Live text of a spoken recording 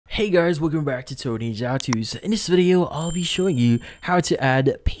Hey guys, welcome back to Tony Jatu's. In this video, I'll be showing you how to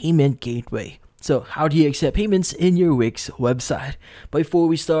add payment gateway. So how do you accept payments in your Wix website? But before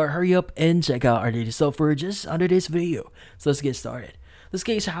we start, hurry up and check out our latest software just under this video. So let's get started. In this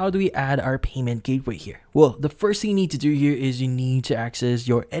case, how do we add our payment gateway here? Well, the first thing you need to do here is you need to access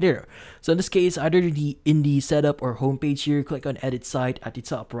your editor. So in this case, either in the setup or homepage here, click on edit site at the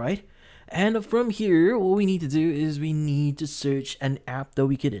top right. And from here, what we need to do is we need to search an app that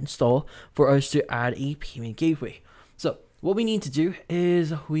we could install for us to add a payment gateway. So what we need to do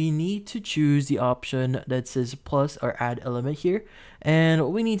is we need to choose the option that says plus or add element here. And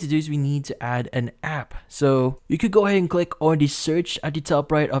what we need to do is we need to add an app. So you could go ahead and click on the search at the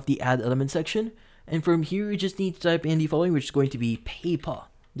top right of the add element section. And from here, you just need to type in the following, which is going to be PayPal.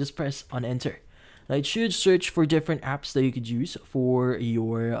 Just press on enter. Now it should search for different apps that you could use for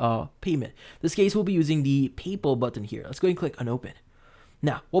your payment. In this case, we'll be using the PayPal button here. Let's go and click on open.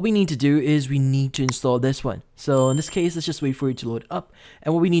 Now, what we need to do is we need to install this one. So in this case, let's just wait for it to load up.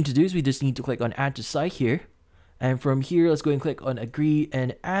 And what we need to do is we just need to click on add to site here. And from here, let's go and click on agree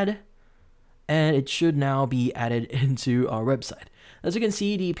and add. And it should now be added into our website. As you can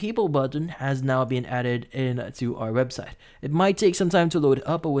see, the PayPal button has now been added into our website. It might take some time to load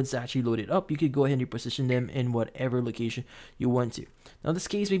up, but once it's actually loaded up, you could go ahead and position them in whatever location you want to. Now in this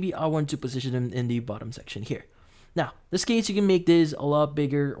case, maybe I want to position them in the bottom section here. Now, in this case, you can make this a lot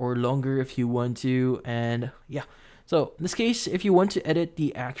bigger or longer if you want to, and yeah. So in this case, if you want to edit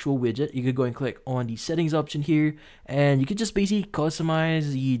the actual widget, you could go and click on the settings option here, and you could just basically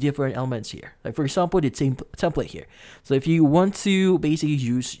customize the different elements here. Like for example, the same template here. So if you want to basically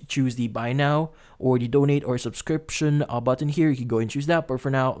choose the buy now or the donate or subscription button here, you can go and choose that. But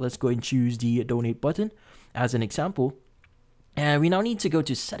for now, let's go and choose the donate button as an example. And we now need to go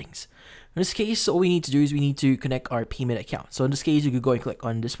to settings. In this case, all we need to do is we need to connect our payment account. So in this case, you could go and click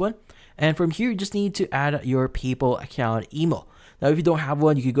on this one. And from here, you just need to add your PayPal account email. Now, if you don't have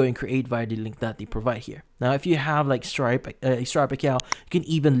one, you can go and create via the link that they provide here. Now, if you have like Stripe account, you can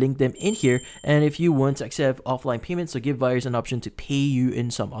even link them in here. And if you want to accept offline payments, so give buyers an option to pay you in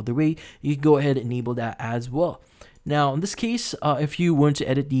some other way, you can go ahead and enable that as well. Now, in this case, if you want to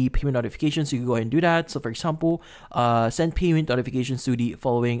edit the payment notifications, you can go ahead and do that. So, for example, send payment notifications to the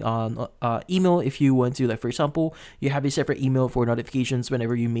following email. If you want to, like for example, you have a separate email for notifications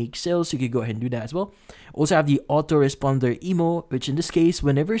whenever you make sales, you can go ahead and do that as well. Also have the autoresponder email, which in this case,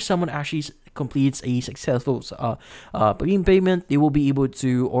 whenever someone actually completes a successful payment, they will be able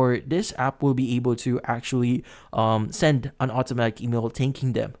to, or this app will be able to actually send an automatic email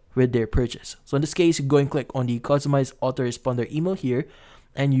thanking them with their purchase. So in this case, you go and click on the customize autoresponder email here,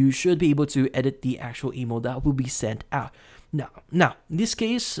 and you should be able to edit the actual email that will be sent out. Now in this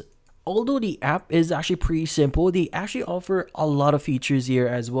case, although the app is actually pretty simple, they actually offer a lot of features here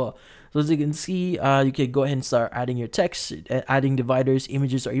as well. So as you can see, you can go ahead and start adding your text, adding dividers,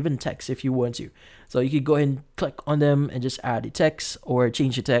 images, or even text if you want to. So you can go ahead and click on them and just add the text or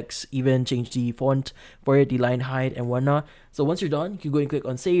change the text, even change the font for it, the line height and whatnot. So once you're done, you can go and click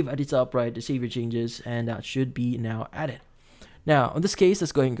on save at the top right to save your changes, and that should be now added. Now, in this case,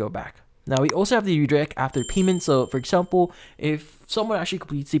 let's go ahead and go back. Now, we also have the redirect after payment. So, for example, if someone actually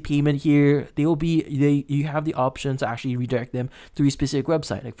completes the payment here, you have the option to actually redirect them to a specific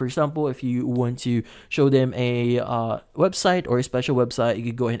website. Like, for example, if you want to show them a website or a special website, you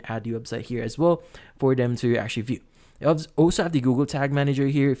could go ahead and add the website here as well for them to actually view. You also have the Google Tag Manager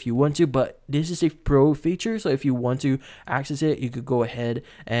here if you want to, but this is a pro feature. So if you want to access it, you could go ahead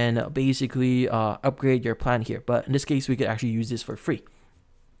and basically upgrade your plan here. But in this case, we could actually use this for free.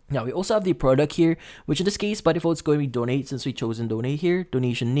 Now, we also have the product here, which in this case, by default, is going to be donate since we chosen donate here.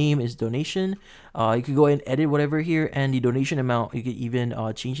 Donation name is donation. You can go ahead and edit whatever here, and the donation amount, you could even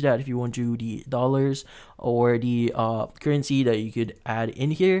change that if you want to, the dollars or the currency that you could add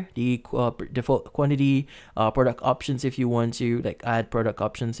in here. The default quantity, product options if you want to, like add product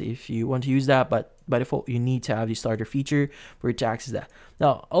options if you want to use that, but by default, you need to have the starter feature for it to access that.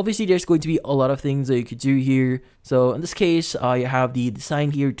 Now, obviously, there's going to be a lot of things that you could do here. So in this case, you have the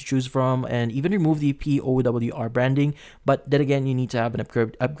design here to choose from, and even remove the POWR branding. But then again, you need to have an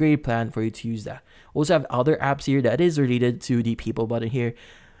upgrade plan for you to use that. Also have other apps here that is related to the PayPal button here.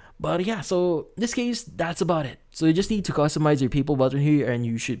 But yeah, so in this case, that's about it. So you just need to customize your PayPal button here, and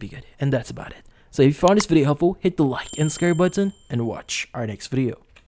you should be good. And that's about it. So if you found this video helpful, hit the like and subscribe button, and watch our next video.